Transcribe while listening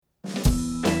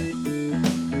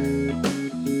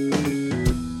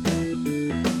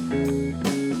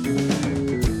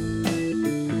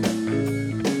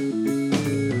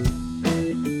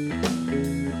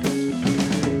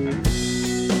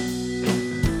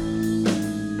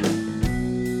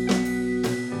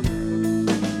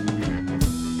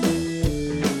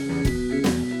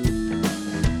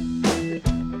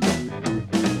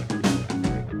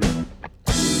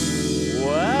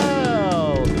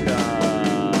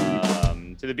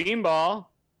to the Beanball,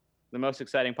 the most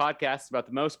exciting podcast about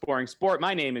the most boring sport.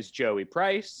 My name is Joey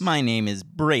Price. My name is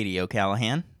Brady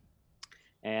O'Callahan.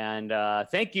 And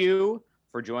thank you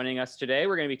for joining us today.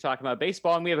 We're going to be talking about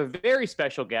baseball, and we have a very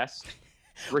special guest,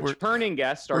 returning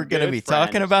guest. We're going to be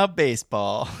talking about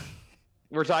baseball.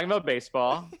 We're talking about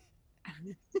baseball.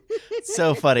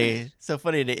 So funny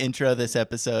to intro this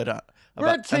episode.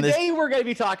 We're going to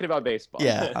be talking about baseball.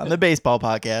 Yeah, on the baseball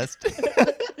podcast.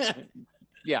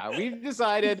 Yeah, we've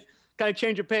decided kind of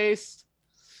change of pace.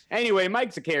 Anyway,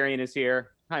 Mike Zakarian is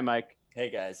here. Hi, Mike.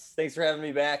 Hey, guys. Thanks for having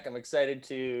me back. I'm excited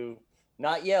to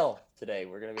not yell today.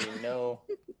 We're going to be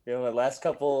the last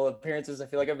couple appearances, I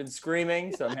feel like I've been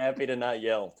screaming, so I'm happy to not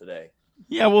yell today.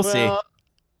 Yeah, we'll see.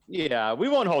 Yeah, we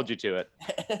won't hold you to it.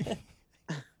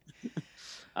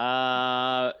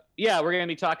 We're going to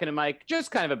be talking to Mike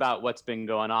just kind of about what's been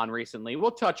going on recently.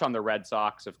 We'll touch on the Red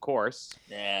Sox, of course,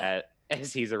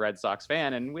 as he's a Red Sox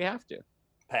fan, and we have to.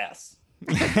 Pass.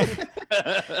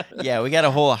 Yeah, we got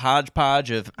a whole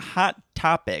hodgepodge of hot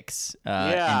topics in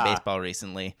baseball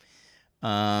recently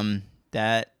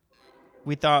that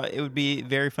we thought it would be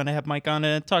very fun to have Mike on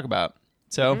to talk about.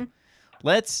 So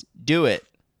let's do it.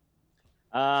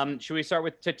 Should we start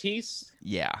with Tatis?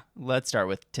 Yeah, let's start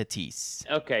with Tatis.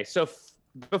 Okay, so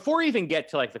before we even get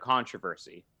to like the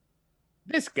controversy,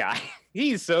 this guy,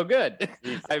 he's so good.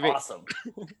 He's awesome.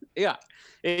 Yeah,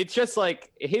 it's just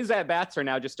like his at-bats are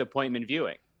now just appointment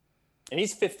viewing. And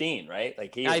he's 15, right?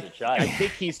 Like he is a child. I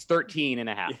think he's 13 and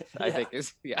a half. Yeah. I think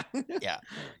is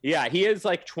Yeah, he is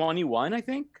like 21, I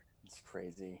think. It's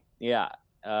crazy. Yeah.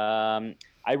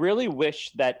 I really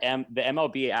wish that the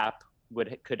MLB app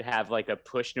could have like a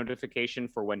push notification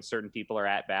for when certain people are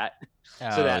at bat,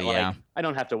 so that like I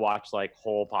don't have to watch like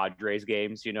whole Padres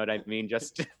games. You know what I mean?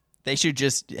 Just they should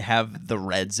just have the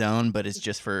red zone, but it's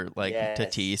just for like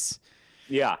Tatis.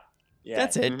 Yeah,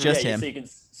 that's it. Just him. So you can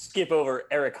skip over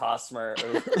Eric Hosmer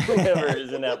or whoever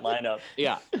is in that lineup.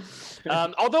 Yeah.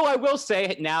 Although I will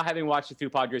say now, having watched a few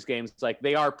Padres games, like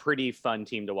they are a pretty fun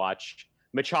team to watch.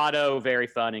 Machado, very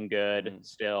fun and good.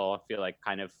 Still, I feel like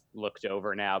kind of looked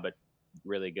over now, but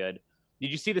really good.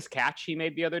 Did you see this catch he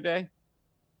made the other day?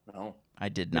 No, I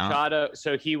did not. Machado,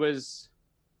 so he was,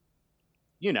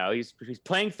 he's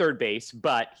playing third base,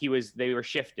 but they were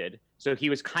shifted. So he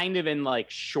was kind of in like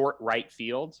short right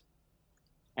field,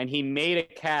 and he made a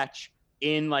catch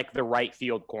in like the right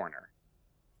field corner.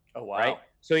 Oh, wow. Right?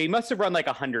 So he must have run like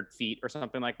 100 feet or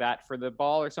something like that for the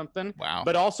ball or something. Wow.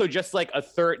 But also just like a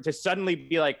third to suddenly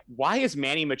be like, why is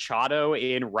Manny Machado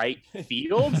in right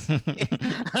field?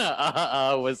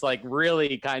 Was like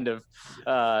really kind of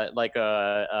like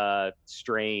a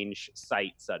strange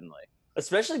sight suddenly.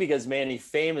 Especially because Manny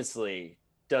famously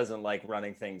doesn't like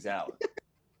running things out.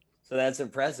 So that's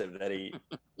impressive that he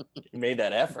made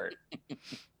that effort.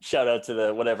 Shout out to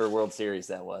the whatever World Series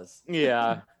that was.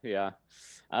 Yeah.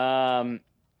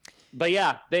 But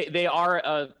yeah, they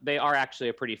are actually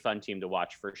a pretty fun team to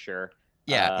watch for sure.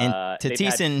 Yeah, and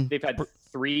Tatis they've had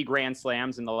 3 grand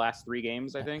slams in the last 3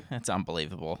 games, I think. That's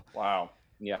unbelievable. Wow.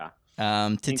 Yeah.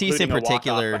 Tatis in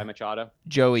particular, by Machado.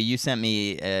 Joey, you sent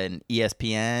me an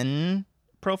ESPN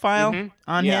profile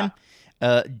on him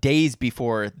days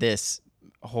before this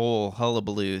whole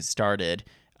hullabaloo started.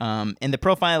 And the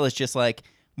profile is just like,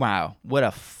 wow, what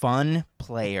a fun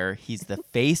player. He's the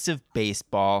face of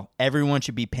baseball. Everyone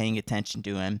should be paying attention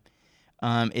to him.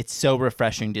 It's so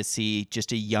refreshing to see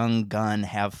just a young gun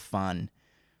have fun.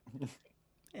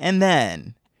 And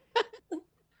then,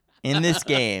 in this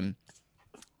game,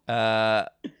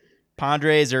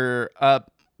 Padres are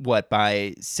up,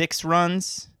 by 6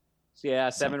 runs? Yeah,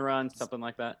 7 runs, something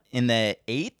like that. In the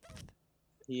 8th?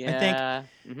 Yeah.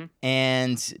 I think.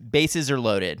 And bases are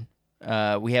loaded.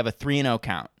 We have a 3-0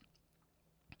 count.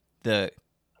 The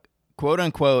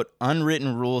quote-unquote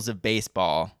unwritten rules of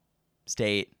baseball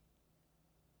state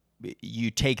you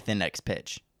take the next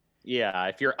pitch. Yeah,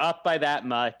 if you're up by that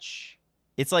much.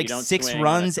 It's like 6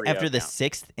 runs after the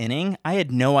 6th inning. I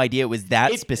had no idea it was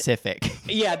that specific.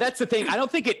 Yeah, that's the thing. I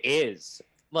don't think it is.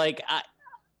 Like,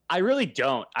 I really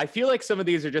don't. I feel like some of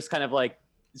these are just kind of like,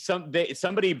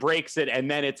 somebody breaks it and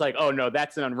then it's like, oh no,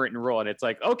 that's an unwritten rule, and it's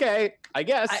like, okay, I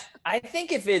guess. I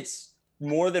think if it's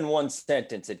more than one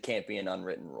sentence, it can't be an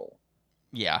unwritten rule.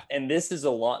 Yeah. And this is a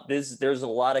lot. There's a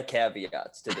lot of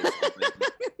caveats to this.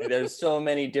 There's so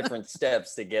many different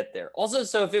steps to get there. Also,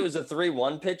 so if it was a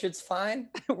 3-1 pitch, it's fine.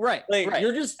 Right.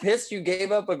 You're just pissed you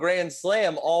gave up a grand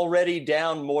slam already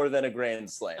down more than a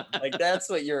grand slam. Like that's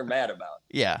what you're mad about.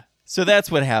 Yeah. So that's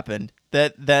what happened.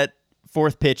 That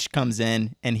 4th pitch comes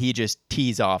in and he just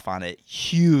tees off on it.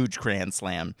 Huge grand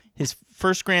slam. His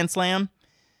first grand slam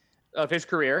of his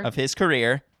career.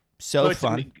 So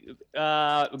fun.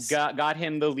 Got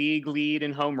him the league lead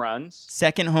in home runs.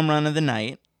 Second home run of the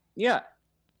night. Yeah.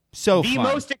 So the fun.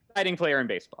 most exciting player in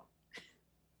baseball.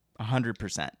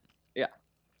 100%. Yeah.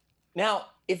 Now,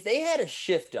 if they had a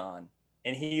shift on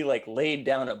and he like laid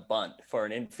down a bunt for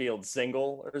an infield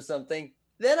single or something,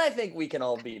 then I think we can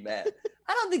all be mad.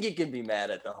 I don't think you can be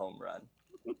mad at the home run.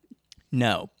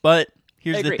 No, but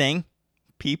here's the thing.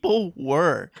 People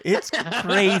were. It's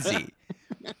crazy.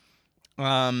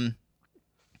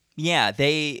 Yeah,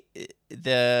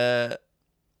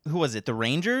 who was it? The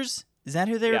Rangers? Is that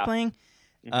who they were playing?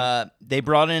 Mm-hmm. They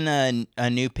brought in a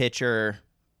new pitcher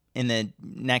in the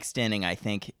next inning, I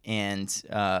think, and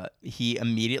he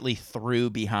immediately threw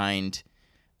behind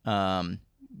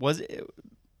was it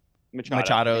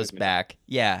Machado's back.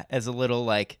 Yeah, as a little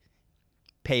like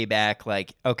payback,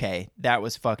 like, okay, that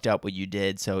was fucked up what you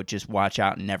did, so just watch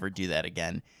out and never do that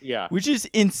again. Yeah. Which is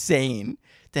insane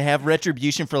to have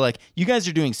retribution for, like, you guys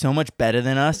are doing so much better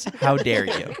than us. How dare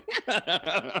you?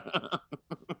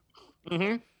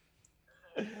 Mm-hmm.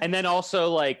 And then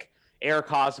also, like, Eric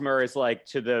Hosmer is, like,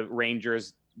 to the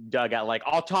Rangers dugout, like,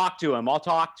 I'll talk to him.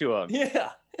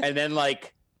 Yeah. And then,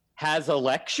 like, has a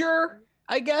lecture,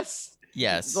 I guess.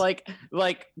 Yes. Like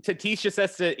Tatis just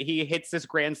says he hits this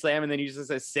grand slam and then he just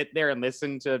says sit there and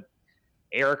listen to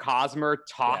Eric Hosmer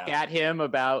talk at him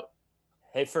about.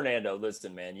 Hey, Fernando,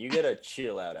 listen, man, you got to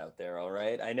chill out there, all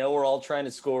right? I know we're all trying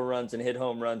to score runs and hit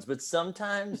home runs, but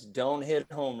sometimes don't hit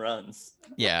home runs.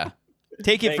 Yeah.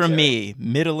 Take it from me,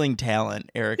 middling talent,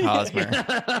 Eric Hosmer.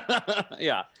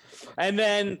 Yeah. And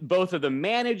then both of the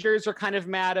managers are kind of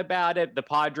mad about it. The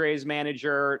Padres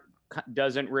manager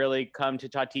doesn't really come to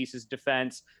Tatis's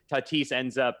defense. Tatis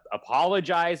ends up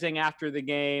apologizing after the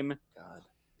game. God.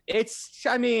 It's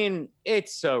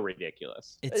so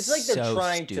ridiculous. It's like they're so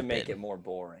trying stupid. to make it more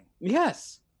boring.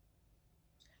 Yes.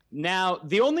 Now,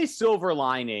 the only silver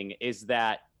lining is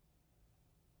that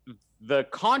the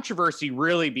controversy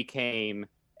really became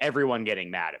everyone getting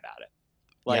mad about it.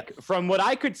 Like, from what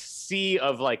I could see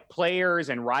of, like, players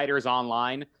and writers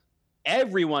online,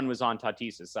 everyone was on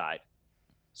Tatis's side.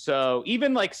 So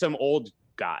even, like, some old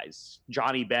guys,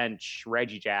 Johnny Bench,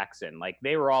 Reggie Jackson, like,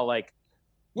 they were all like,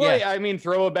 well, I mean,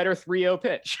 throw a better 3-0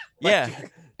 pitch.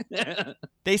 Like,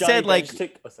 They said, like,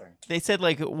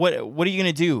 what are you going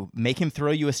to do? Make him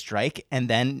throw you a strike? And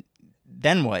then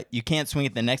what? You can't swing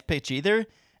at the next pitch either?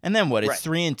 And then what? It's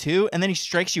 3-2, and then he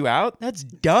strikes you out? That's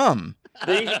dumb.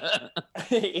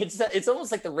 It's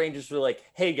almost like the Rangers were like,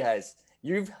 hey, guys,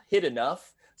 you've hit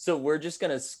enough. So we're just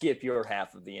going to skip your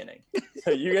half of the inning.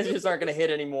 So you guys just aren't going to hit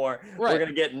anymore. Right. We're going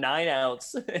to get 9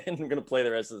 outs and we're going to play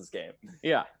the rest of this game.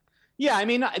 Yeah. Yeah. I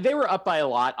mean, they were up by a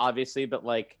lot, obviously, but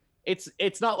like,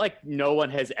 it's not like no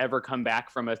one has ever come back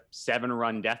from a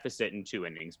 7-run deficit in 2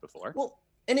 innings before. Well,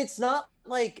 and it's not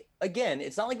like, again,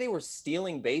 it's not like they were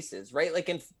stealing bases, right? Like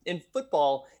in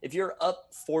football, if you're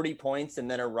up 40 points and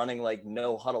then are running like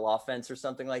no huddle offense or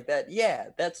something like that, yeah,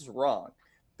 that's wrong.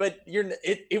 But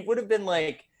it would have been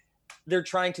like, they're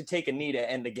trying to take a knee to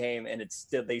end the game and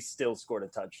they still scored a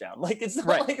touchdown. Like, it's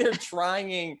not like they're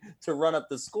trying to run up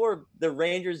the score. The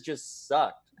Rangers just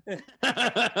sucked.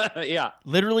 Yeah.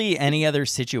 Literally any other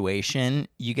situation,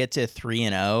 you get to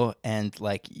 3-0 and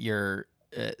like your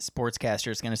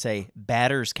sportscaster is going to say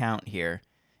batters count here.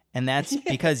 And that's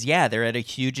because, they're at a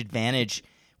huge advantage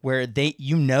where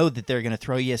that they're going to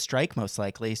throw you a strike most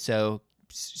likely. So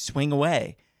swing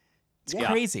away. It's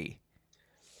crazy.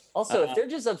 Also, if they're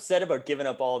just upset about giving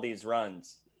up all these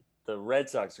runs, the Red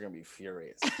Sox are going to be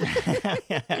furious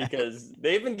because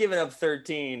they've been giving up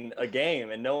 13 a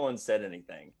game and no one said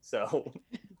anything. So,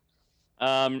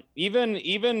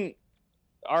 even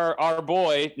our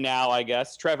boy now, I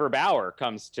guess, Trevor Bauer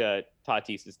comes to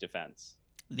Tatis's defense.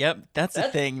 Yep, that's the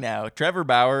thing now. Trevor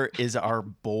Bauer is our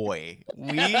boy.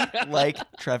 We like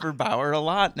Trevor Bauer a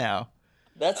lot now.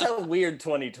 That's how weird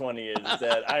 2020 is,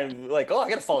 that I'm like, I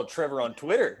got to follow Trevor on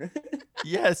Twitter.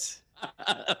 Yes.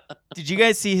 Did you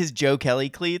guys see his Joe Kelly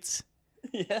cleats?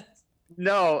 Yes.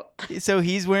 No. So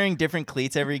he's wearing different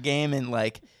cleats every game and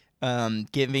like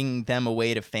giving them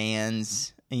away to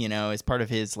fans, as part of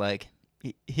his like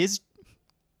his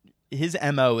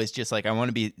MO is just like, I want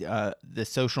to be the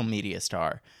social media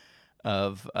star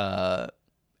of the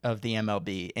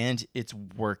MLB, and it's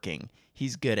working.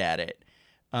 He's good at it.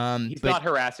 He's not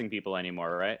harassing people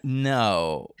anymore, right?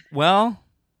 No. Well,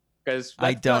 because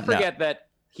I don't forget that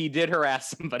he did harass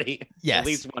somebody, at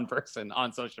least one person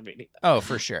on social media. Oh,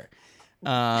 for sure.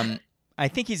 I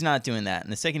think he's not doing that.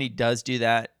 And the second he does do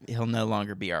that, he'll no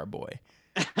longer be our boy.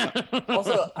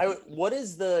 Also, what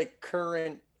is the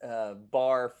current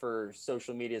bar for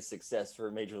social media success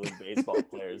for Major League Baseball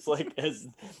players? Like,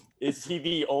 is he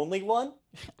the only one?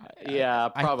 Yeah,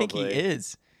 probably. I think he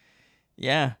is.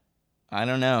 Yeah. I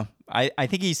don't know. I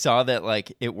think he saw that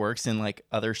like it works in like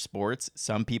other sports.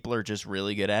 Some people are just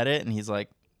really good at it, and he's like,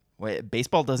 wait,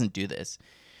 baseball doesn't do this.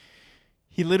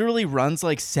 He literally runs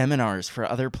like seminars for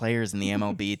other players in the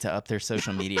MLB to up their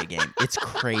social media game. It's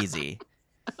crazy.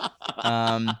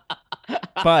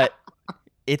 But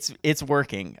it's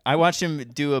working. I watched him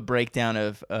do a breakdown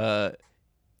of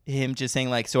him just saying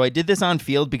like, so I did this on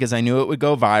field because I knew it would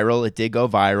go viral. It did go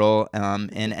viral.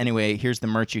 And anyway, here's the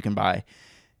merch you can buy.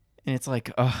 And it's like,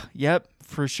 oh, yep,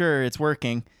 for sure, it's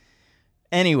working.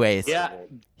 Anyways, Yeah.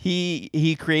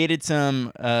 He created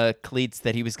some cleats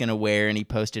that he was going to wear, and he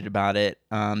posted about it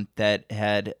that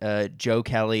had Joe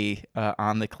Kelly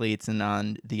on the cleats, and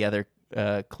on the other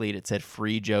cleat it said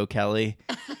 "Free Joe Kelly."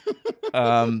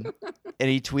 And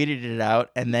he tweeted it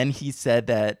out, and then he said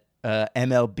that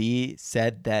MLB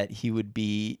said that he would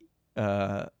be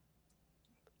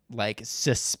like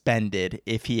suspended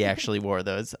if he actually wore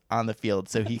those on the field,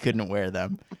 so he couldn't wear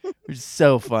them. Which is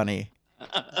so funny.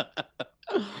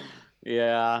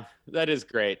 Yeah, that is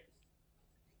great.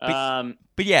 But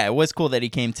yeah, it was cool that he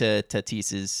came to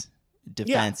Tatis's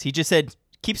defense. Yeah. He just said,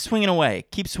 keep swinging away.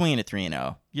 Keep swinging at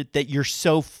 3-0. That you're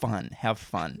so fun. Have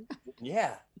fun.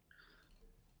 Yeah.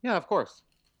 Yeah, of course.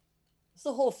 It's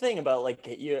the whole thing about, like,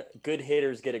 good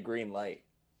hitters get a green light,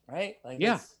 right? Like,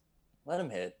 yeah. Let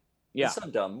them hit. Yeah. It's so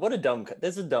dumb.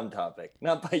 This is a dumb topic.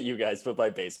 Not by you guys, but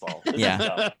by baseball.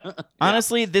 Yeah.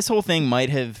 Honestly, this whole thing might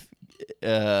have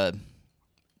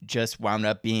just wound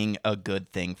up being a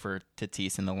good thing for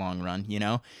Tatis in the long run, you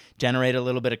know? Generate a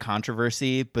little bit of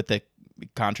controversy, but the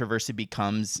controversy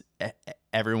becomes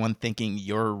everyone thinking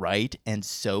you're right and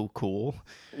so cool.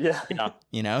 Yeah.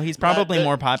 You know, he's probably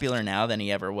more popular now than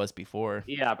he ever was before.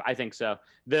 Yeah, I think so.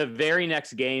 The very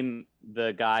next game,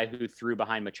 the guy who threw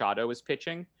behind Machado was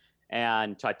pitching,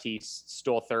 and Tatis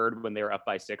stole third when they were up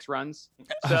by 6 runs.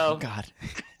 So, oh, God.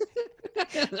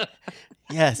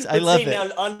 Yes, I love it. Now,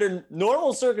 under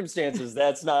normal circumstances,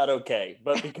 that's not okay.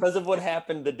 But because of what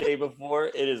happened the day before,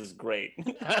 it is great.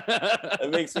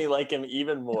 It makes me like him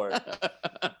even more.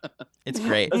 It's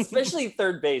great. Especially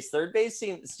third base.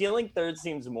 Stealing third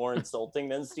seems more insulting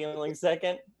than stealing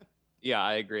second. Yeah,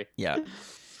 I agree. Yeah.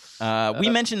 We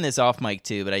mentioned this off mic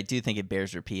too, but I do think it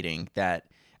bears repeating that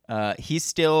he's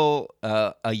still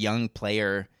a young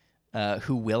player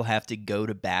who will have to go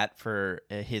to bat for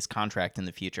his contract in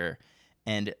the future.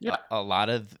 And a lot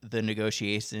of the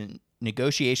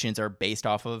negotiations are based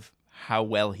off of how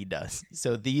well he does.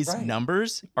 So these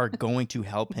numbers are going to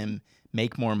help him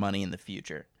make more money in the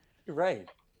future. Right.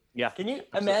 Yeah. Can you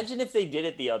imagine if they did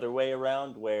it the other way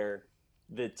around, where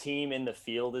the team in the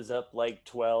field is up like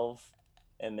 12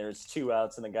 and there's 2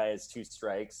 outs and the guy has 2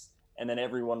 strikes, and then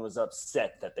everyone was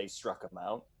upset that they struck him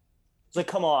out? It's like,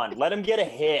 come on, let him get a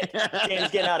hit. Game's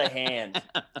getting out of hand.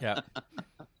 Yeah.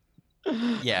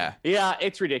 Yeah. Yeah,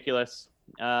 it's ridiculous.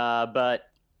 But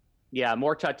yeah,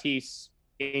 more Tatis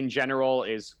in general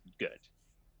is good.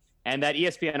 And that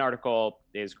ESPN article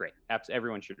is great.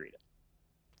 Everyone should read it.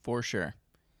 For sure.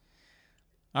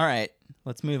 All right,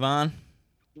 let's move on.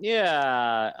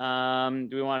 Yeah.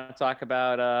 Do we want to talk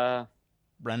about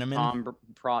Brenneman?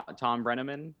 Tom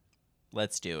Brenneman?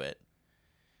 Let's do it.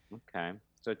 Okay.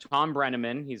 So Tom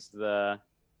Brenneman, he's the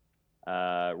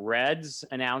Reds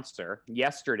announcer,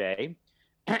 yesterday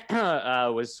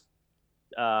was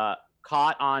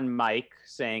caught on mic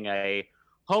saying a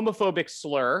homophobic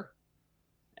slur,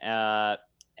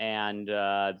 and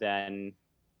then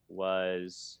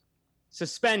was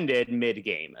suspended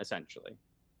mid-game, essentially.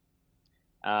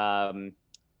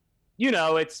 You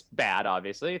know, it's bad,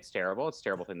 obviously. It's terrible. It's a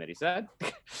terrible thing that he said.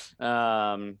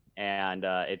 And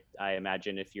I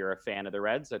imagine if you're a fan of the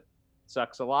Reds, it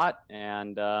sucks a lot,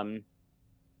 and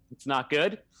it's not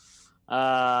good.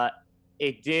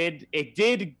 It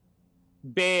did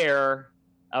bear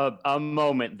a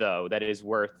moment, though, that is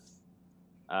worth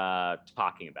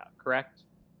talking about, correct?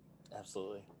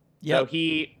 Absolutely. Yep. So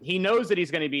he knows that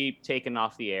he's going to be taken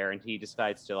off the air, and he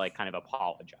decides to like kind of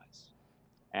apologize.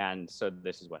 And so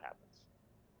this is what happens.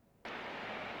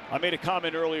 I made a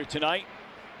comment earlier tonight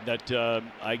that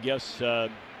I guess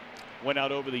went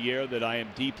out over the air that I am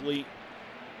deeply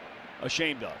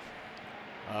ashamed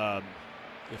of.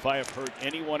 If I have hurt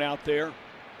anyone out there,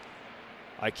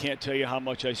 I can't tell you how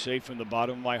much I say from the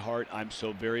bottom of my heart. I'm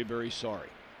so very, very sorry.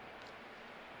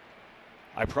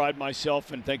 I pride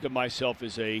myself and think of myself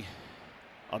as a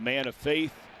man of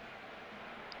faith.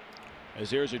 As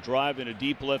there's a drive in a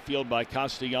deep left field by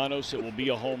Castellanos, it will be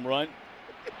a home run.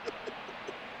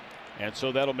 And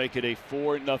so that'll make it a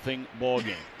 4-0 ball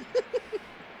game.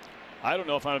 I don't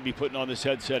know if I'm going to be putting on this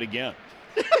headset again.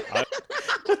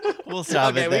 We'll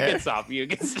stop it there. We can stop you.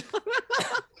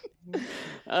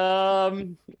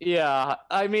 Yeah.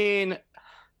 I mean,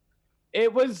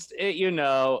 it's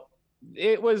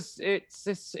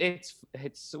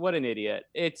what an idiot.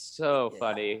 It's so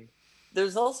funny.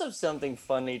 There's also something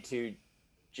funny to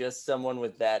just someone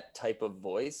with that type of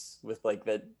voice, with like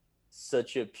that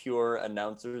such a pure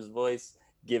announcer's voice,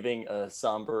 giving a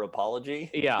somber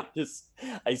apology. Yeah.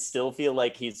 I still feel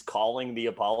like he's calling the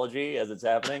apology as it's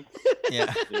happening.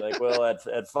 Yeah. You're like, well, at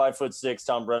 5'6",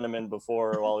 Tom Brenneman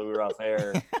before, while we were off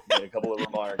air, made a couple of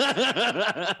remarks.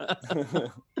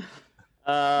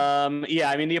 Yeah,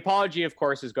 I mean, the apology, of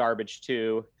course, is garbage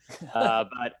too.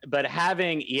 But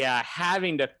having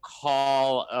to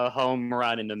call a home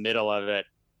run in the middle of it,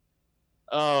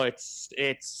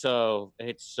 it's so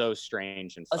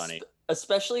strange and funny.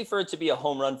 Especially for it to be a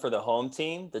home run for the home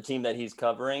team, the team that he's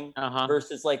covering,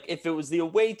 versus like if it was the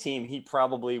away team, he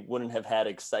probably wouldn't have had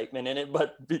excitement in it.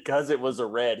 But because it was a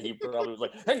red, he probably was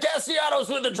like, and Castellanos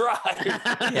with a drive.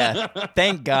 Yeah.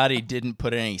 Thank God he didn't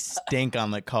put any stink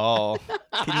on the call.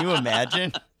 Can you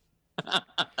imagine? Do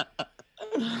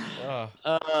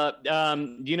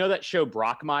you know that show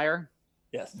Brockmire?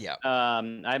 Yes. Yeah.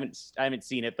 I haven't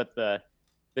seen it, but the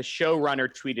showrunner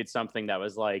tweeted something that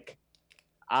was like,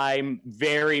 I'm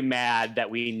very mad that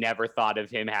we never thought of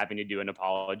him having to do an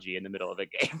apology in the middle of a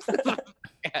game.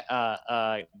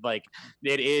 Like,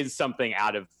 it is something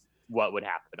out of what would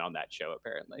happen on that show,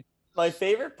 apparently. My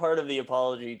favorite part of the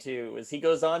apology, too, is he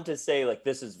goes on to say, like,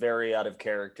 this is very out of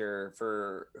character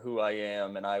for who I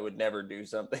am, and I would never do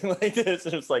something like this.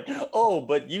 And it's like, oh,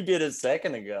 but you did a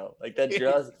second ago. Like, that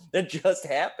just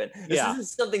happened. This isn't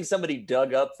something somebody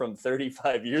dug up from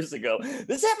 35 years ago.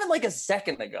 This happened like a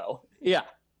second ago. Yeah.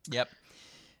 Yep.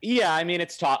 Yeah, I mean,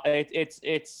 it's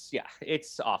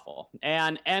awful.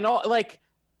 And like,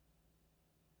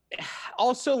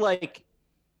 also, like,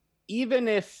 even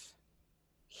if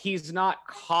he's not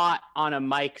caught on a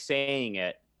mic saying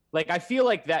it, like, I feel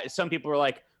like that some people are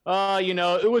like, oh,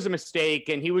 it was a mistake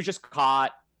and he was just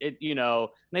caught, and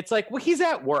it's like, well, he's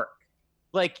at work.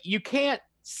 Like, you can't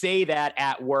say that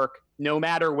at work no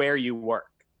matter where you work.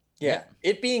 Yeah,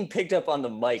 it being picked up on the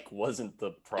mic wasn't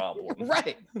the problem.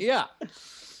 Right, yeah.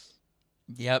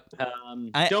 Yep.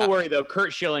 Don't worry, though.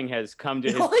 Kurt Schilling has come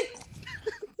to his...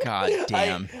 God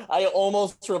damn. I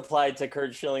almost replied to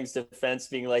Kurt Schilling's defense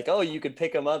being like, oh, you could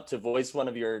pick him up to voice one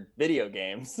of your video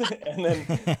games. And then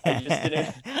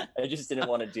I just didn't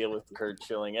want to deal with Kurt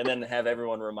Schilling and then have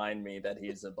everyone remind me that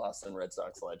he's a Boston Red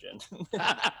Sox legend.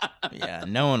 Yeah,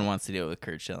 no one wants to deal with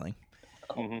Kurt Schilling.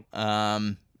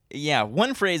 Mm-hmm. Yeah,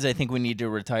 one phrase I think we need to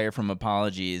retire from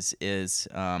apologies is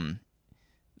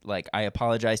like, I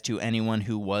apologize to anyone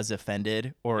who was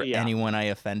offended or anyone I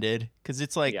offended, because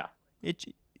it's like, it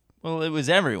was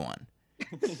everyone.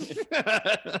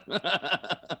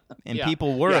 And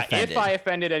people were offended. If I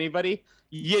offended anybody,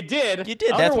 you did. You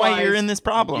did. That's why you're in this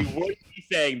problem. You wouldn't be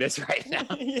saying this right now.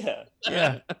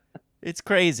 Yeah. It's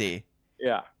crazy.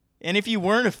 Yeah. And if you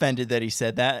weren't offended that he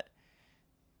said that,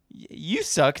 you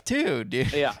suck too,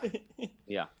 dude. Yeah.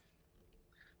 Yeah.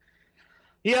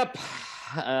 Yep.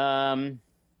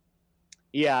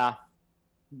 Yeah.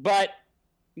 But,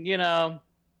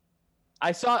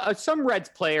 I saw some Reds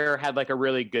player had like a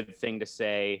really good thing to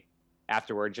say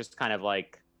afterward, just kind of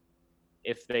like,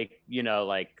 if they,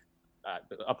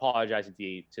 apologize to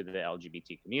the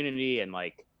LGBT community, and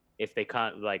like, if they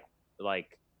come like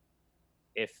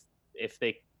if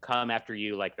they come after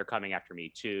you, like they're coming after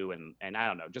me too, and I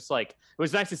don't know, just like, it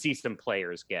was nice to see some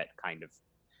players get kind of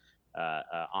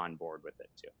on board with it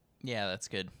too. Yeah, that's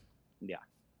good. Yeah,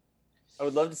 I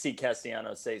would love to see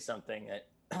Castellanos say something that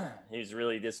he's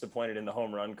really disappointed in the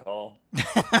home run call.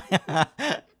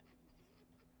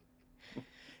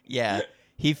 Yeah,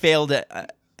 he failed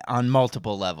on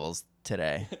multiple levels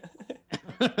today.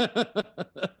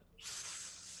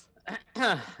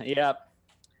 Yep.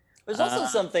 There's also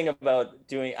something about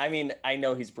doing, I mean, I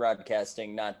know he's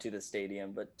broadcasting not to the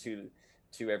stadium, but to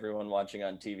everyone watching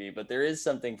on TV, but there is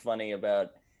something funny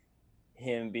about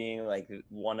him being like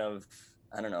one of,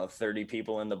 30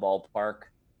 people in the ballpark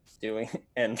doing,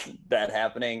 and that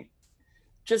happening.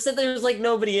 Just that there's like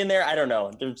nobody in there. I don't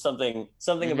know. There's something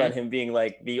about him being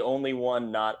like the only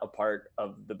one not a part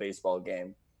of the baseball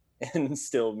game and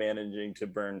still managing to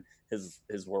burn his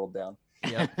world down.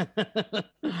 Yep.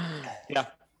 Yeah.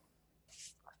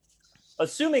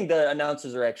 Assuming the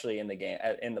announcers are actually in the game,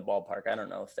 in the ballpark. I don't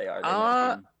know if they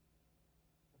are.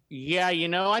 Yeah,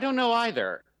 I don't know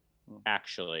either,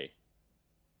 actually.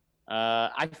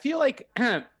 I feel like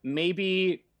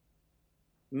maybe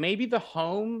the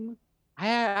home. I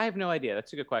have no idea.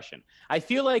 That's a good question. I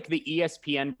feel like the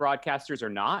ESPN broadcasters are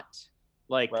not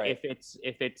like Right.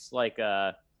 if it's like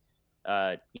a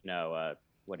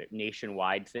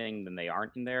nationwide thing, then they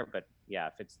aren't in there. But yeah,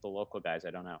 if it's the local guys,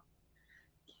 I don't know.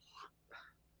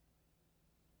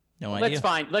 No idea. That's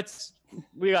fine.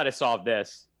 We got to solve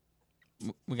this.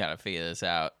 We got to figure this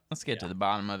out. Let's get to the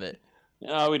bottom of it.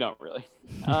 No, we don't really.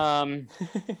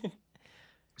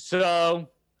 So,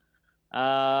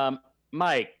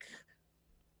 Mike.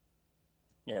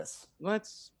 Yes.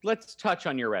 Let's touch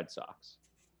on your Red Sox.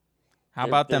 How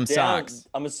about them down, Sox?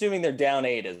 I'm assuming they're down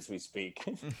 8 as we speak.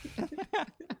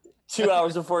 2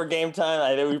 hours before game time,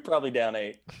 I think we're probably down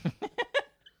 8.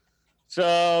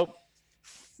 So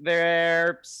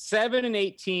they're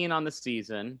 7-18 on the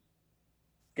season.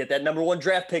 Get that number 1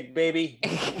 draft pick, baby.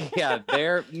 Yeah,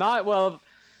 they're not well.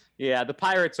 Yeah, the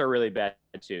Pirates are really bad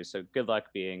too. So good luck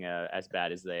being as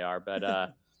bad as they are.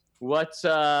 But what's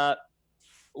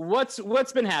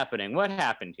been happening? What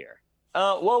happened here?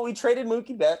 Well, we traded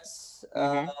Mookie Betts,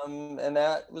 and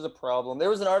that was a problem. There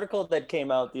was an article that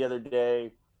came out the other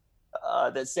day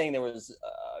that's saying there was,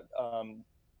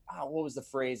 what was the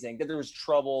phrasing? That there was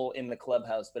trouble in the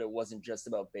clubhouse, but it wasn't just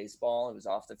about baseball. It was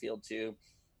off the field too,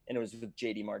 and it was with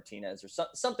JD Martinez or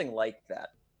something like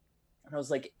that. And I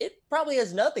was like, it probably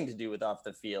has nothing to do with off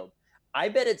the field. I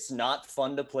bet it's not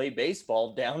fun to play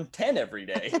baseball down 10 every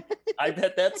day. I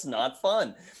bet that's not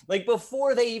fun. Like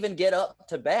before they even get up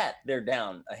to bat, they're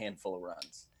down a handful of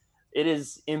runs. It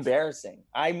is embarrassing.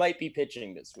 I might be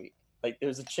pitching this week. Like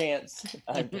there's a chance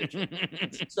I'm pitching.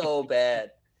 It's so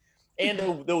bad.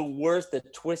 And the worst, the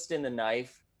twist in the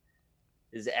knife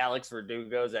is Alex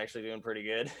Verdugo is actually doing pretty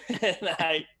good. And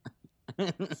I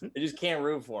just can't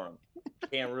root for him.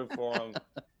 Can't root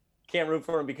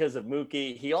for him because of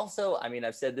Mookie. He also, I mean,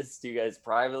 I've said this to you guys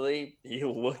privately, he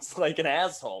looks like an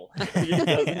asshole. He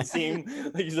doesn't seem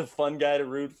like he's a fun guy to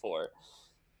root for.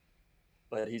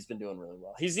 But he's been doing really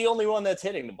well. He's the only one that's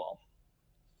hitting the ball.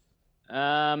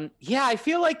 Yeah, I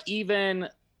feel like even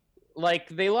like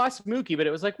they lost Mookie, but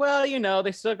it was like, well,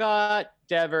 they still got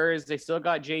Devers, they still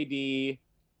got JD.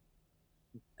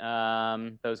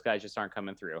 Those guys just aren't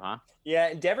coming through, huh? Yeah,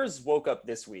 and Devers woke up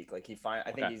this week. Like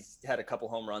I think he's had a couple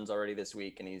home runs already this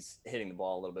week, and he's hitting the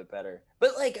ball a little bit better.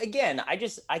 But like again,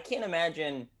 I can't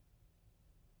imagine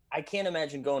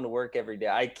going to work every day.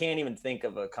 I can't even think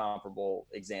of a comparable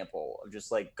example of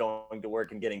just like going to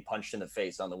work and getting punched in the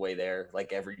face on the way there,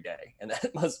 like every day. And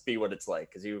that must be what it's like,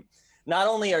 because you not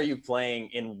only are you playing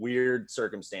in weird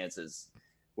circumstances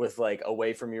with like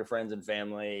away from your friends and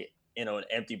family, an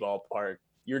empty ballpark.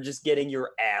 You're just getting your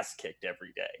ass kicked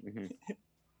every day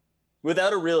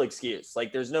without a real excuse.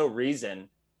 Like there's no reason.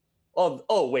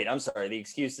 Oh, wait, I'm sorry. The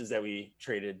excuse is that we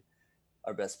traded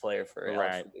our best player for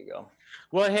Alex Verdugo.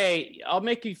 Well, hey, I'll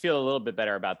make you feel a little bit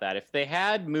better about that. If they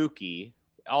had Mookie,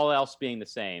 all else being the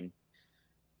same,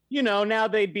 now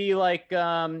they'd be like,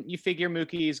 you figure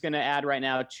Mookie is going to add right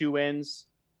now 2 wins.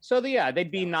 So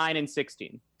they'd be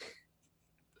 9-16.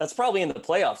 That's probably in the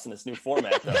playoffs in this new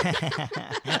format, though.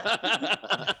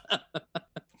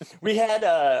 We had,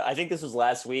 I think this was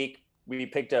last week, we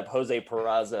picked up Jose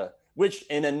Peraza, which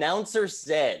an announcer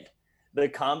said the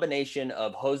combination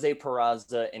of Jose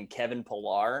Peraza and Kevin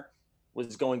Pillar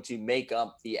was going to make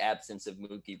up the absence of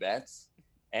Mookie Betts.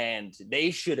 And they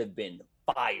should have been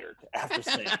fired after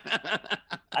saying,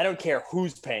 I don't care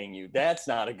who's paying you. That's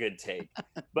not a good take.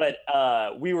 But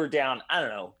we were down, I don't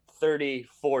know, 30,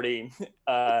 40.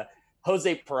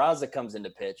 Jose Peraza comes into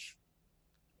pitch.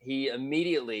 He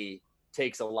immediately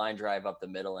takes a line drive up the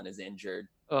middle and is injured.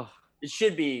 Oh. It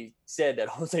should be said that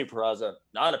Jose Peraza,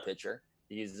 not a pitcher,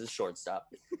 he's a shortstop.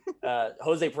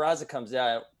 Jose Peraza comes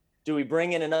out. Do we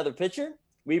bring in another pitcher?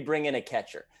 We bring in a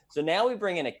catcher. So now we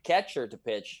bring in a catcher to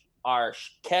pitch. Our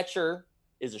catcher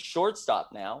is a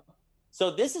shortstop now. So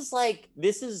this is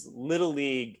Little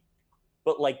League,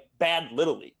 but like bad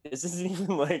Little League. This isn't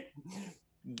even like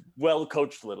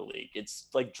well-coached Little League. It's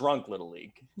like drunk Little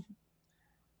League.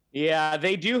 Yeah,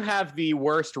 they do have the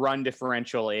worst run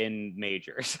differential in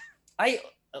majors. I'm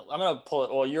gonna pull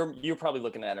it. Well, you're probably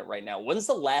looking at it right now. When's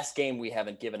the last game we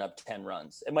haven't given up 10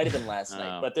 runs? It might have been last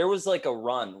night, but there was like a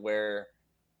run where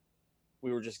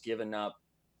we were just giving up.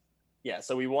 Yeah,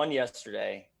 so we won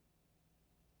yesterday.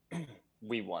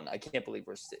 We won. I can't believe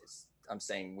I'm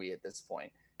saying we at this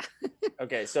point.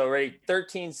 Okay, so ready,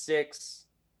 13-6.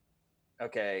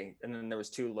 Okay, and then there was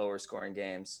 2 lower scoring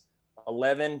games.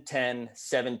 11, 10,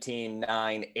 17,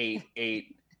 9, 8,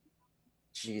 8.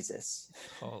 Jesus.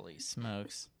 Holy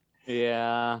smokes.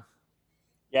 Yeah.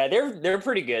 Yeah, they're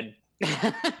pretty good.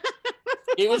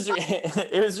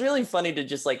 it was really funny to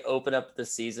just like open up the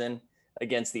season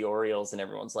against the Orioles, and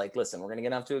everyone's like, listen, we're gonna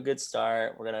get off to a good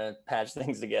start, we're gonna patch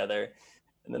things together,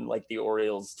 and then like the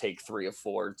Orioles take 3 of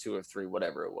 4, 2 of 3,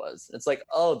 whatever it was. It's like,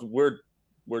 oh, we're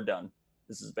done.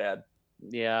 This is bad.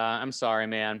 Yeah, I'm sorry,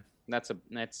 man.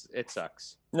 It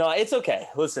sucks. No, it's okay.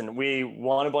 Listen, we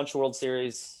won a bunch of World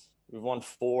Series. We've won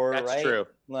 4, That's right? true.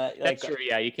 Like, That's true.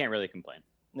 Yeah, you can't really complain.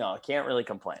 No, I can't really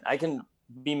complain. I can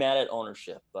be mad at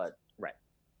ownership, but right.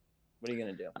 What are you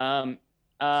gonna do?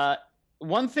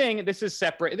 One thing. This is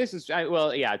separate.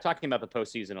 Talking about the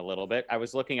postseason a little bit. I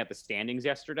was looking at the standings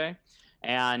yesterday,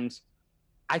 and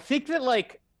I think that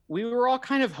like we were all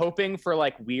kind of hoping for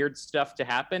like weird stuff to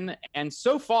happen, and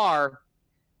so far,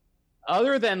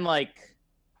 other than like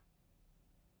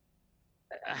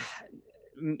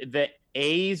the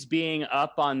A's being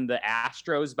up on the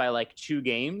Astros by like 2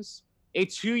 games,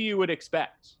 it's who you would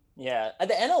expect. Yeah,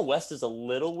 the NL West is a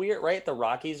little weird, right? The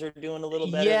Rockies are doing a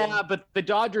little better. Yeah, but the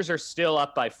Dodgers are still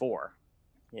up by 4.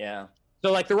 Yeah.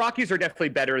 So like the Rockies are definitely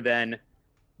better than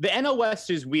the NL West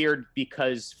is weird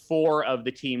because 4 of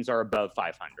the teams are above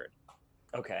 500.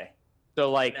 Okay.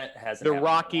 So like the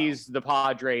Rockies, the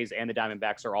Padres, and the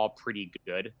Diamondbacks are all pretty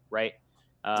good, right?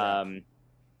 Behind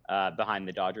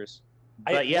the Dodgers.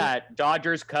 But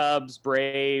Dodgers, Cubs,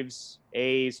 Braves,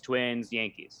 A's, Twins,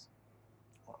 Yankees.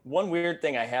 One weird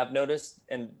thing I have noticed,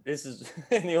 and this is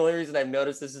and the only reason I've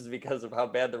noticed this is because of how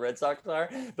bad the Red Sox are,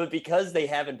 but because they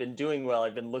haven't been doing well,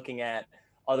 I've been looking at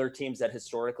other teams that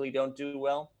historically don't do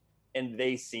well, and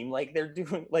they seem like they're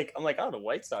doing like I'm like, oh, the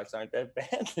White Sox aren't that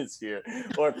bad this year,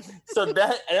 or so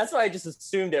that's why I just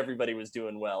assumed everybody was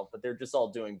doing well, but they're just all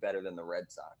doing better than the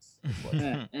Red Sox.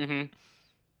 Mm-hmm.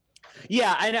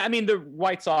 Yeah, I mean the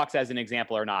White Sox, as an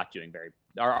example, are not doing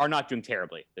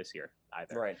terribly this year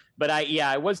either. Right. But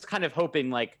I was kind of hoping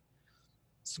like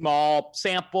small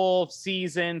sample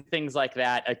season, things like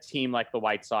that. A team like the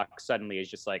White Sox suddenly is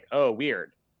just like, oh,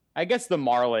 weird. I guess the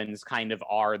Marlins kind of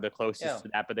are the closest to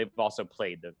that, but they've also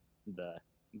played the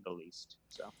least.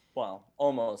 So well,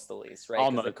 almost the least, right?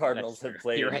 Almost. The Cardinals have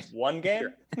played one game.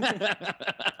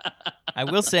 I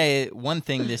will say one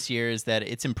thing this year is that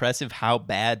it's impressive how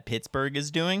bad Pittsburgh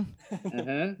is doing.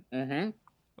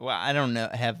 Well, I don't know.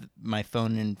 Have my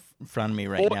phone in front of me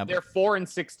right now. They're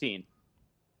 4-16.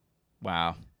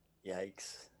 Wow.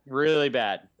 Yikes. Really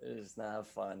bad. It is not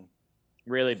fun.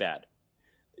 Really bad.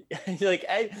 Like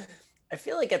I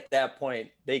feel like at that point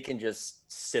they can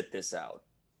just sit this out,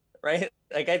 right?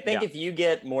 Like I think if you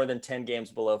get more than 10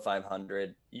 games below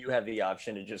 500, you have the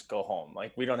option to just go home.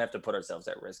 Like we don't have to put ourselves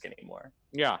at risk anymore.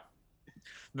 Yeah.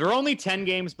 They're only 10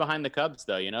 games behind the Cubs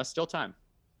though, still time.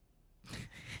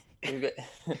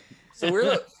 So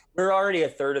we're already a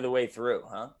third of the way through,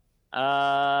 huh?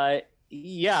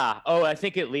 Yeah. Oh, I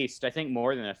think at least. I think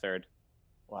more than a third.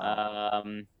 Wow.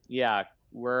 Yeah,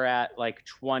 we're at like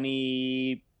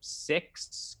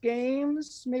 26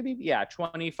 games, maybe. Yeah,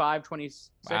 25, 26.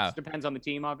 Wow. Depends on the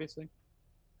team, obviously.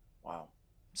 Wow.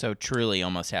 So truly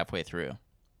almost halfway through.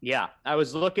 Yeah, I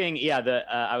was looking. Yeah,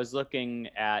 I was looking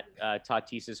at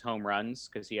Tatis's home runs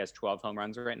because he has 12 home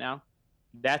runs right now.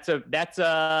 That's a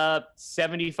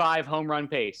 75 home run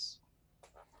pace.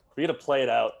 We got to play it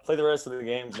out. Play the rest of the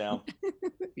games now.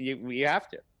 you have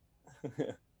to.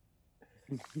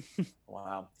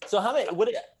 Wow. So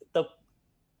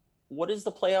what is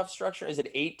the playoff structure? Is it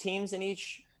 8 teams in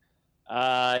each?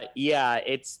 Yeah,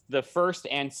 it's the first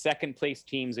and second place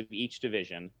teams of each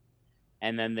division,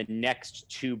 and then the next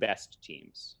 2 best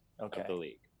teams of the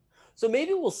league. So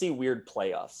maybe we'll see weird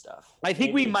playoff stuff. I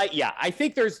think we might. Yeah, I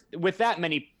think with that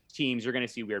many teams, you're going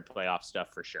to see weird playoff stuff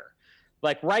for sure.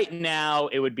 Like right now,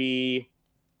 it would be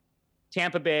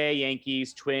Tampa Bay,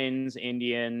 Yankees, Twins,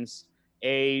 Indians,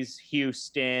 A's,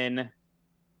 Houston,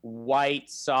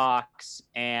 White Sox,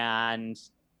 and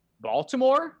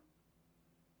Baltimore.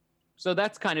 So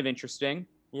that's kind of interesting.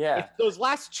 Yeah. It's those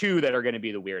last 2 that are going to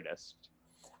be the weirdest.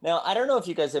 Now, I don't know if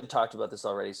you guys have talked about this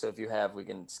already, so if you have, we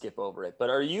can skip over it. But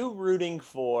are you rooting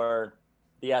for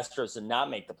the Astros to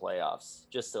not make the playoffs,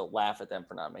 just to laugh at them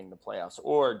for not making the playoffs?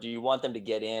 Or do you want them to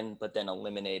get in, but then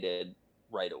eliminated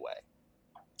right away?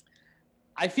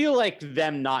 I feel like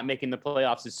them not making the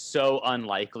playoffs is so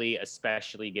unlikely,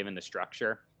 especially given the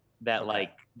structure, that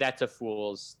that's a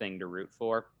fool's thing to root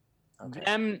for. Okay.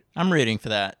 I'm rooting for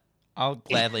that. I'll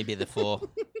gladly be the fool.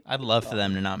 I'd love for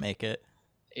them to not make it.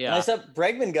 Yeah. And I saw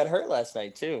Bregman got hurt last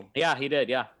night too. Yeah, he did.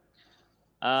 Yeah.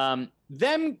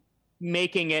 Them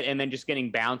making it and then just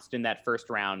getting bounced in that first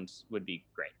round would be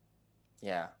great.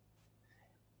 Yeah.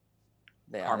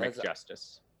 Karmic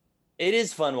justice. It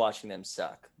is fun watching them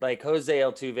suck. Like Jose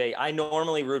Altuve, I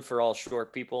normally root for all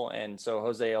short people, and so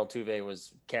Jose Altuve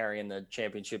was carrying the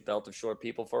championship belt of short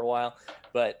people for a while.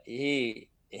 But it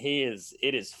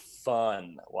is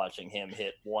fun watching him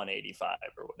hit 185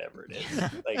 or whatever it is.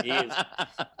 Like he is,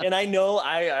 and I know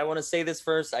I want to say this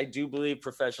first. I do believe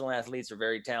professional athletes are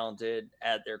very talented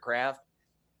at their craft.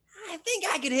 I think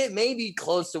I could hit maybe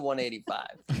close to 185.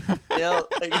 You know,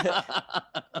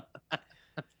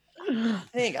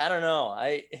 I don't know.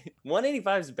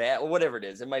 185 is bad. Well, whatever it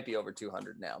is, it might be over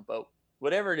 200 now, but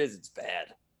whatever it is, it's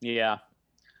bad. Yeah.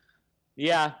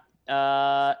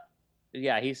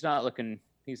 He's not looking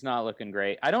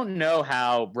great. I don't know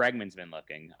how Bregman's been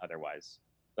looking otherwise,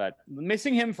 but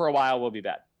missing him for a while will be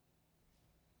bad.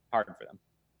 Hard for them.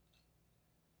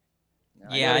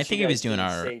 Yeah, I think he was doing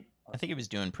I think he was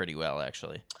doing pretty well,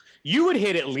 actually. You would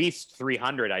hit at least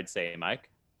 300, I'd say, Mike.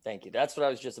 Thank you. That's what I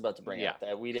was just about to bring up.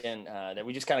 That we didn't. That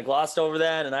we just kind of glossed over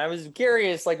that, and I was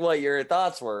curious, like, what your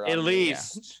thoughts were. At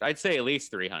least, I'd say at least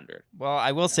 300. Well,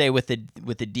 I will say with the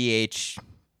DH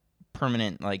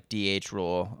permanent like DH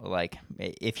rule, like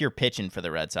if you're pitching for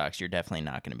the Red Sox, you're definitely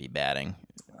not going to be batting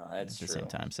at the same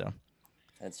time. So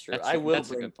that's true. I will. That's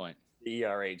a good point. The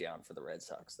ERA down for the Red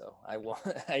Sox, though. I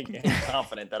am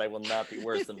confident that I will not be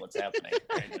worse than what's happening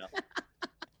right now.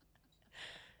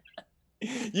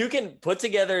 You can put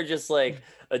together just like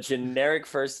a generic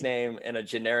first name and a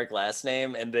generic last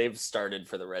name, and they've started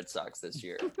for the Red Sox this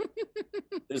year.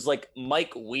 There's like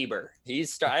Mike Weber.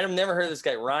 I've never heard of this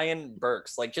guy. Ryan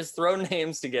Burks. Like, just throw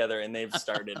names together, and they've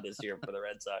started this year for the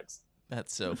Red Sox.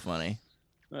 That's so funny.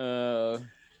 They're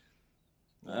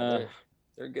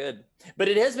good. But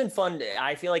it has been fun.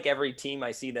 I feel like every team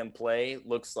I see them play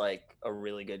looks like a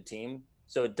really good team.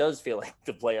 So it does feel like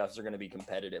the playoffs are going to be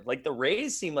competitive. Like the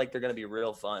Rays seem like they're going to be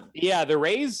real fun. Yeah, the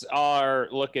Rays are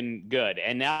looking good.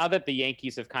 And now that the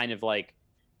Yankees have kind of like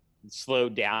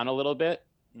slowed down a little bit,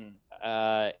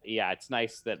 it's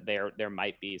nice that there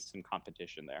might be some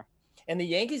competition there. And the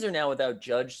Yankees are now without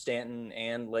Judge, Stanton,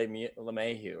 and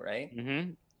LeMahieu, right?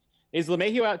 Mm-hmm. Is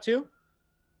LeMahieu out too?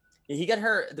 He got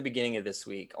hurt at the beginning of this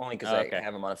week, only because I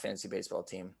have him on a fantasy baseball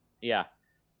team.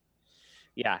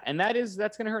 Yeah, and that's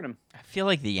going to hurt him. I feel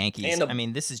like the Yankees,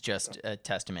 this is just a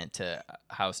testament to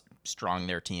how strong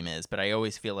their team is, but I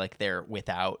always feel like they're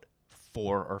without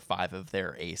 4 or 5 of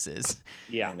their aces.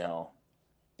 Yeah. I know.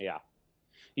 Yeah.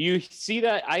 You see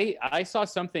that? I saw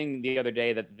something the other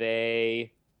day that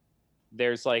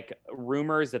there's like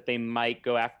rumors that they might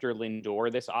go after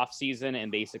Lindor this offseason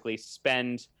and basically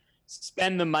spend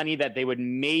the money that they would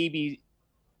maybe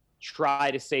try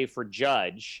to save for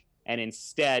Judge and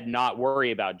instead not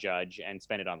worry about Judge and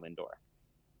spend it on Lindor.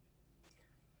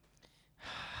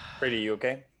 Brady, you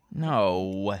okay?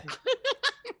 No.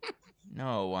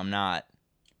 No, I'm not.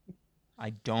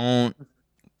 I don't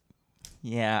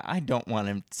want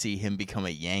to see him become a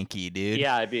Yankee, dude.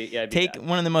 Take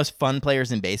one of the most fun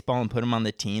players in baseball and put him on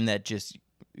the team that just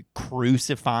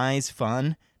crucifies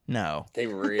fun. No. They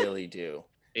really do.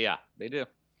 Yeah, they do.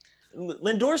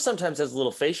 Lindor sometimes has a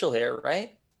little facial hair,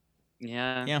 right?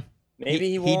 Yeah. Maybe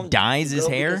he won't. He dyes his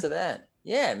hair because of that.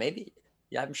 Yeah, maybe.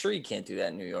 Yeah, I'm sure you can't do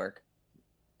that in New York.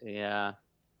 Yeah.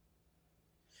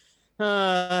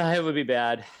 It would be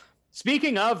bad.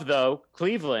 Speaking of, though,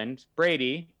 Cleveland,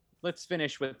 Brady, let's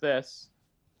finish with this.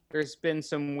 There's been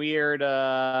some weird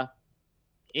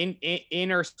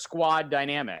inner squad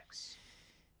dynamics.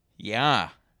 Yeah.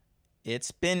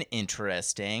 It's been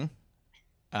interesting.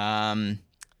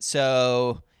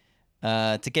 So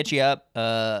to get you up,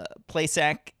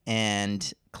 Plesac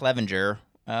and Clevenger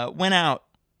went out.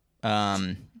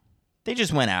 They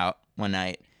just went out one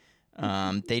night.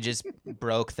 They just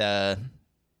broke the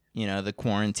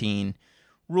quarantine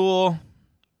rule.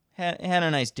 Had a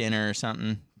nice dinner or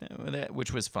something,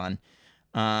 which was fun.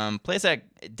 Plesac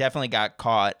definitely got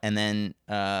caught, and then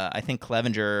I think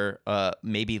Clevenger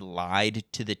maybe lied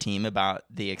to the team about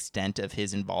the extent of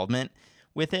his involvement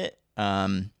with it.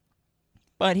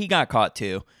 But he got caught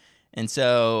too. And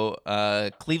so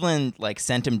Cleveland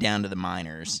sent him down to the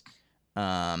minors.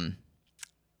 Was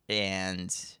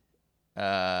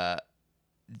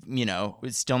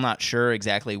still not sure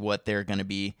exactly what they're going to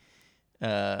be,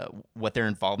 what their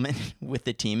involvement with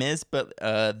the team is. But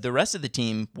the rest of the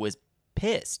team was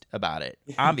pissed about it,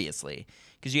 obviously,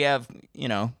 because you have,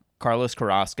 Carlos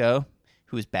Carrasco,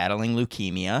 who is battling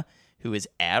leukemia, who is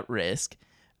at risk,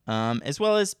 as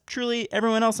well as truly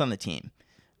everyone else on the team,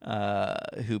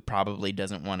 who probably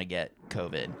doesn't want to get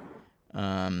COVID.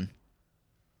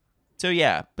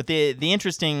 But the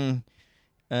interesting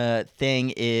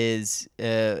thing is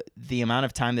the amount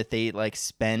of time that they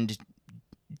spend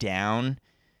down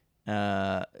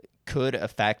could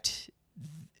affect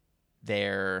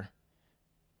their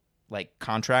like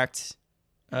contract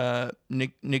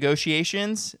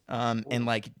negotiations and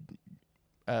like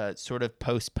sort of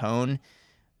postpone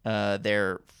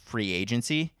their free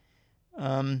agency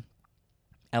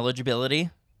eligibility,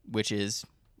 which is,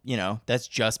 you know, that's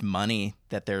just money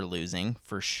that they're losing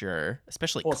for sure,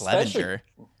 especially Clevenger.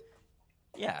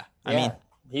 Yeah, I mean,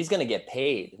 he's going to get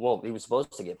paid. Well, he was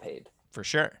supposed to get paid. For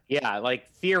sure. Yeah,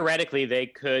 like theoretically they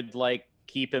could like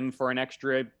keep him for an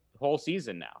extra whole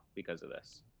season now because of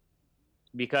this.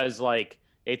 Because like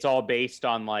it's all based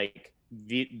on like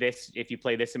this, if you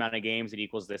play this amount of games, it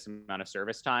equals this amount of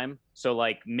service time. So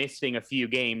like missing a few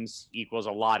games equals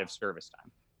a lot of service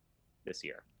time this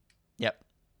year. Yep.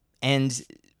 And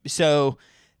so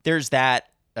there's that,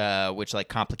 which like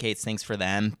complicates things for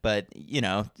them. But, you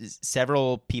know,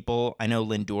 several people, I know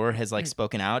Lindor has like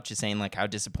spoken out just saying like how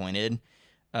disappointed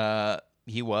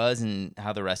he was and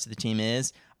how the rest of the team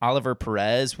is. Oliver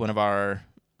Perez, one of our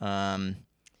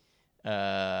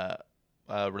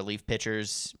relief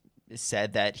pitchers,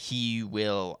 said that he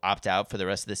will opt out for the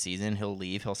rest of the season. He'll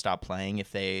leave. He'll stop playing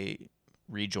if they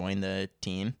rejoin the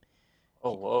team.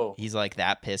 Oh, whoa. He's like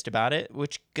that pissed about it,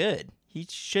 which good. He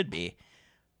should be.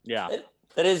 Yeah.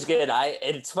 That is good.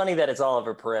 It's funny that it's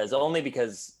Oliver Perez, only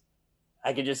because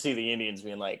I could just see the Indians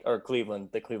being like, or Cleveland,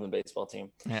 the Cleveland baseball team,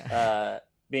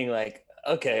 being like,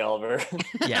 okay, Oliver.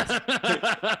 Yes.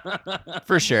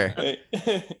 For sure.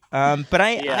 But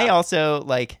I also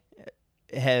like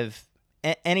have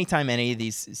anytime any of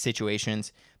these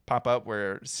situations pop up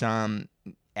where some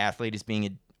athlete is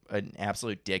being an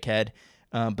absolute dickhead,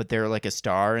 but they're like a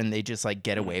star and they just like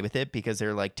get away with it because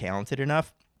they're like talented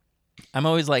enough. I'm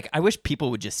always like, I wish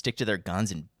people would just stick to their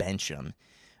guns and bench them.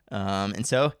 And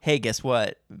so, hey, guess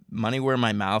what? Money where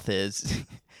my mouth is.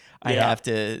 I have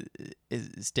to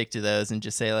stick to those and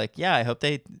just say like, yeah, I hope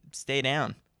they stay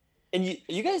down. And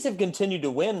you guys have continued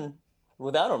to win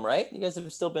without them, right? You guys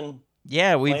have still been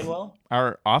playing well?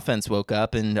 Our offense woke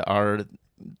up and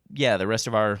the rest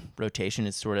of our rotation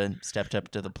has sort of stepped up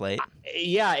to the plate.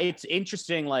 Yeah, it's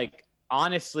interesting. Like,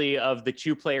 honestly, of the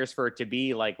two players for it to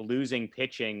be like losing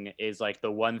pitching is like the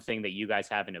one thing that you guys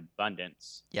have in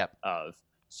abundance of.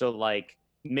 So like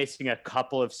missing a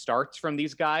couple of starts from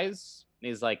these guys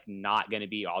is like not going to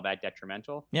be all that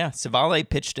detrimental. Yeah, Savale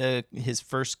pitched his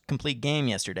first complete game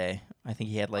yesterday. I think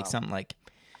he had like something like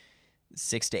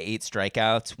 6 to 8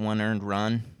 strikeouts, 1 earned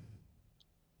run.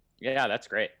 Yeah, that's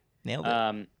great. Nailed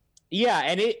it. Yeah,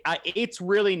 and it's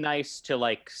really nice to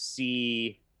like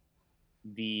see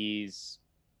these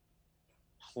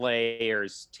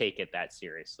players take it that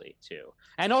seriously too.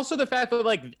 And also the fact that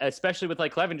like, especially with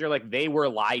like Clevenger, like they were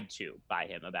lied to by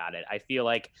him about it. I feel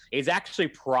like is actually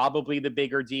probably the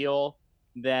bigger deal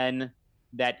than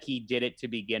that he did it to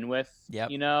begin with. Yep.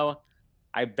 You know,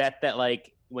 I bet that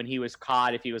like when he was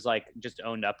caught, if he was like just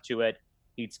owned up to it,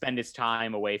 he'd spend his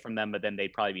time away from them, but then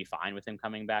they'd probably be fine with him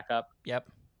coming back up. Yep.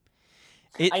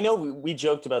 I know we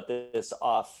joked about this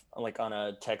off like on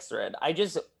a text thread.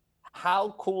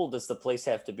 How cool does the place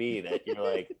have to be that you're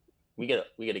like, we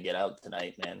gotta get out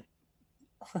tonight, man?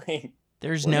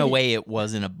 There's no way it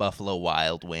wasn't a Buffalo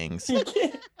Wild Wings.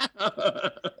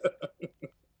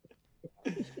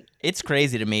 It's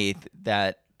crazy to me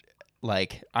that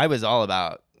like I was all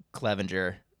about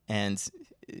Clevenger and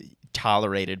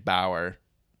tolerated Bauer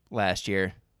last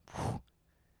year.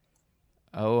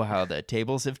 Oh, how the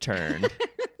tables have turned.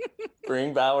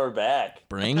 Bring Bauer back.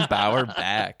 Bring Bauer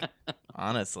back.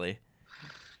 Honestly.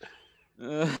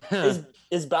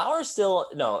 Is Bauer still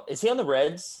no? Is he on the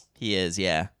Reds? He is,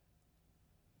 yeah.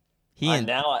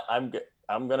 Now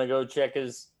I'm gonna go check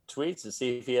his tweets to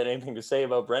see if he had anything to say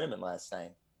about Brenneman last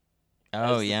night.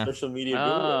 Oh yeah. Social media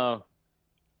guru.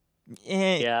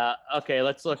 Yeah. Okay,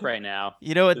 let's look right now.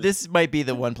 You know what? This might be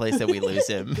the one place that we lose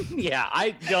him. Yeah,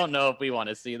 I don't know if we want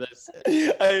to see this.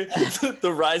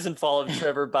 The rise and fall of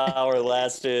Trevor Bauer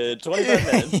lasted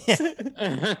 25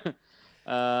 minutes.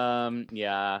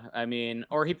 Yeah, I mean,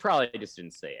 or he probably just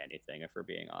didn't say anything, if we're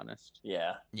being honest.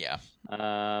 Yeah.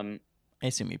 I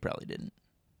assume he probably didn't.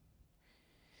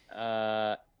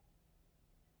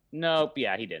 Nope.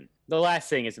 Yeah, he didn't. The last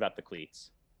thing is about the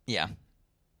cleats. Yeah.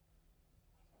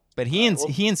 But he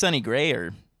and Sonny Gray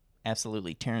are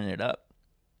absolutely tearing it up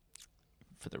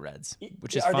for the Reds,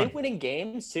 which is fun. Are they winning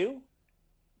games too?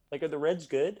 Like, are the Reds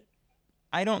good?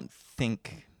 I don't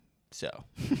think so.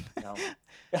 No.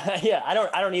 Yeah, I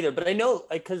don't either. But I know,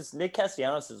 like, because Nick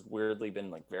Castellanos has weirdly been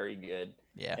like very good.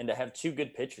 Yeah. And to have two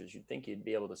good pitchers, you'd think you'd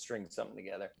be able to string something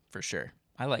together. For sure.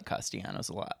 I like Castellanos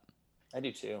a lot. I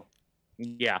do too.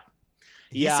 Yeah.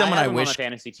 He's someone I I have him on wish my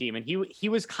fantasy team, and he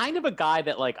was kind of a guy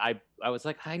that like I was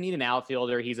like, I need an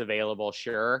outfielder. He's available,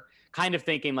 sure. Kind of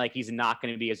thinking like he's not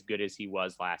going to be as good as he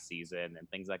was last season and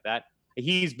things like that.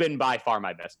 He's been by far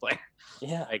my best player.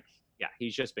 Yeah.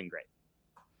 He's just been great.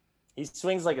 He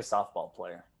swings like a softball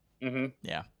player. Mm-hmm.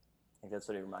 Yeah. I think that's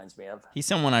what he reminds me of. He's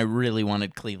someone I really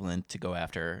wanted Cleveland to go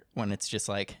after when it's just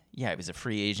like, yeah, he was a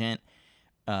free agent.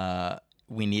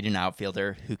 We need an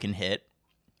outfielder who can hit.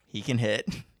 He can hit,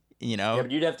 you know. Yeah,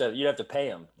 but you'd have to pay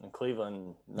him. And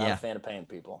Cleveland, not a fan of paying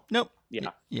people. Nope. Yeah.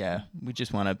 Yeah. We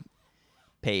just want to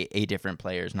pay 8 different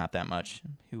players, not that much.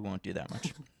 Who won't do that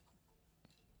much?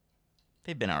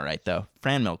 They've been all right though.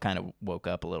 Franmil kind of woke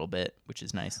up a little bit, which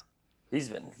is nice. He's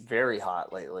been very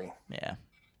hot lately. Yeah.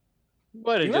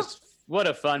 What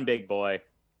a fun big boy.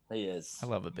 He is. I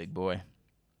love a big boy.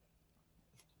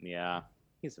 Yeah,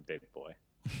 he's a big boy.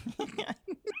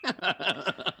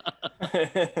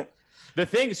 The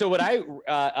thing, so what I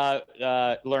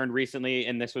learned recently,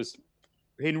 and this was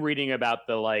in reading about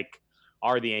the like,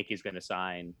 are the Yankees going to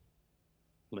sign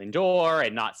Lindor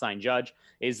and not sign Judge,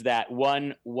 is that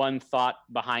one thought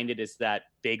behind it is that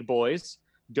big boys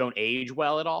don't age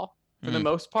well at all for the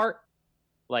most part.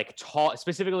 Like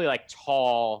specifically like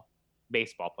tall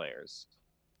baseball players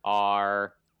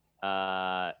are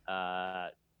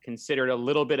considered a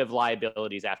little bit of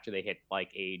liabilities after they hit like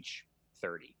age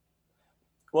 30.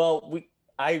 Well,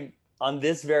 I on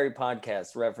this very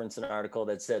podcast referenced an article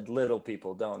that said little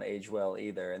people don't age well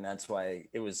either, and that's why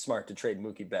it was smart to trade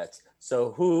Mookie Betts.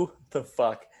 So who the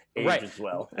fuck ages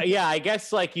well? Yeah, I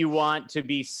guess like you want to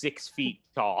be 6 feet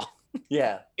tall.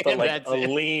 Yeah, but like a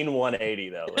lean 180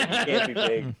 though. Like you can't be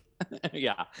big.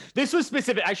 Yeah, this was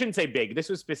specific. I shouldn't say big. This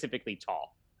was specifically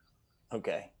tall.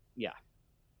 Okay. Yeah,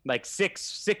 like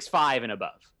 6'5" and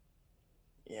above.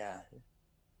 Yeah,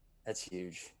 that's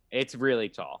huge. It's really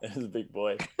tall. It's a big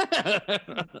boy.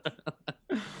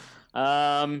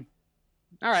 All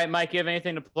right, Mike, you have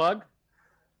anything to plug?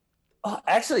 Oh,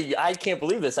 actually, I can't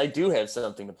believe this. I do have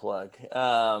something to plug.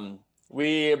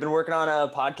 We have been working on a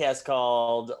podcast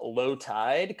called Low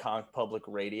Tide, Conch Public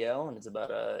Radio, and it's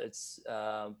about it's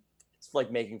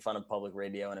like making fun of public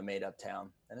radio in a made-up town,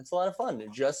 and it's a lot of fun.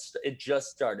 It just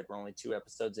started. We're only 2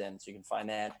 episodes in, so you can find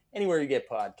that anywhere you get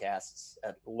podcasts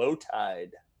at Low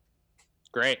Tide.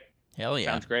 Great. Hell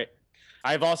yeah. Sounds great.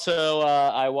 I've also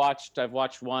I've watched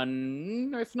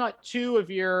one, if not 2, of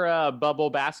your bubble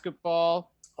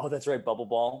basketball. Oh, that's right, Bubble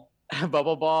Ball.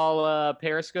 Bubble ball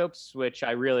periscopes, which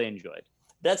I really enjoyed.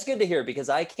 That's good to hear because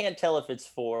I can't tell if it's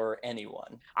for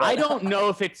anyone. I don't know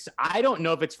if it's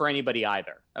for anybody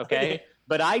either. Okay.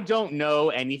 But I don't know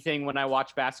anything when I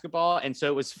watch basketball. And so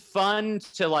it was fun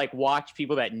to like watch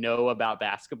people that know about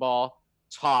basketball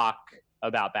talk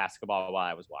about basketball while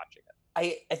I was watching it.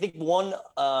 I think one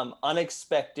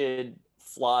unexpected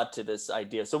flaw to this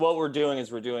idea. So what we're doing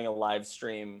is we're doing a live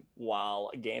stream while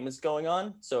a game is going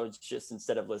on. So it's just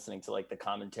instead of listening to like the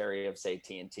commentary of say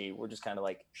TNT, we're just kind of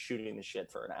like shooting the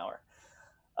shit for an hour.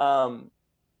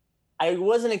 I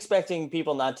wasn't expecting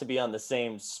people not to be on the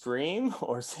same stream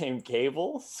or same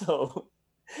cable. So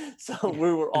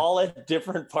we were all at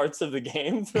different parts of the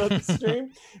game throughout the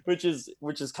stream, which is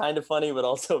kind of funny, but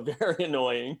also very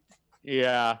annoying.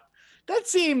 Yeah. That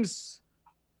seems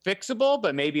fixable,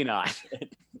 but maybe not.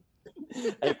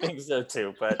 I think so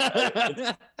too, but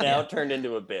it's now turned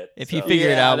into a bit. If you figure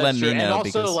it out, let me know. And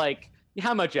also, because... like,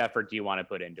 how much effort do you want to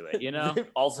put into it? You know.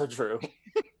 Also true.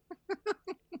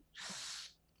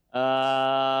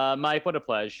 Mike, what a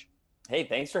pleasure. Hey,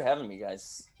 thanks for having me,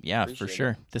 guys. Yeah, Appreciate for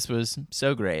sure. This was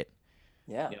so great.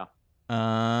 Yeah.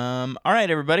 All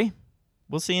right, everybody.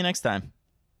 We'll see you next time.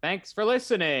 Thanks for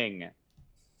listening.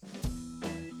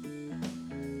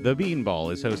 The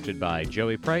Beanball is hosted by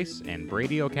Joey Price and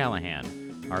Brady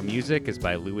O'Callahan. Our music is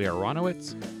by Louis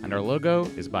Aronowitz, and our logo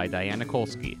is by Diana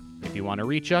Kolsky. If you want to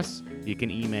reach us, you can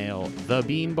email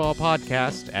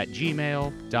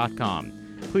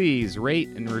thebeanballpodcast@gmail.com. Please rate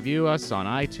and review us on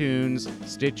iTunes,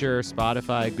 Stitcher,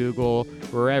 Spotify, Google,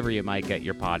 wherever you might get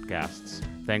your podcasts.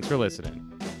 Thanks for listening.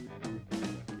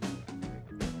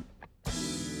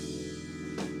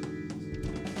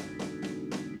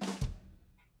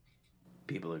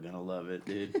 People are going to love it,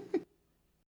 dude.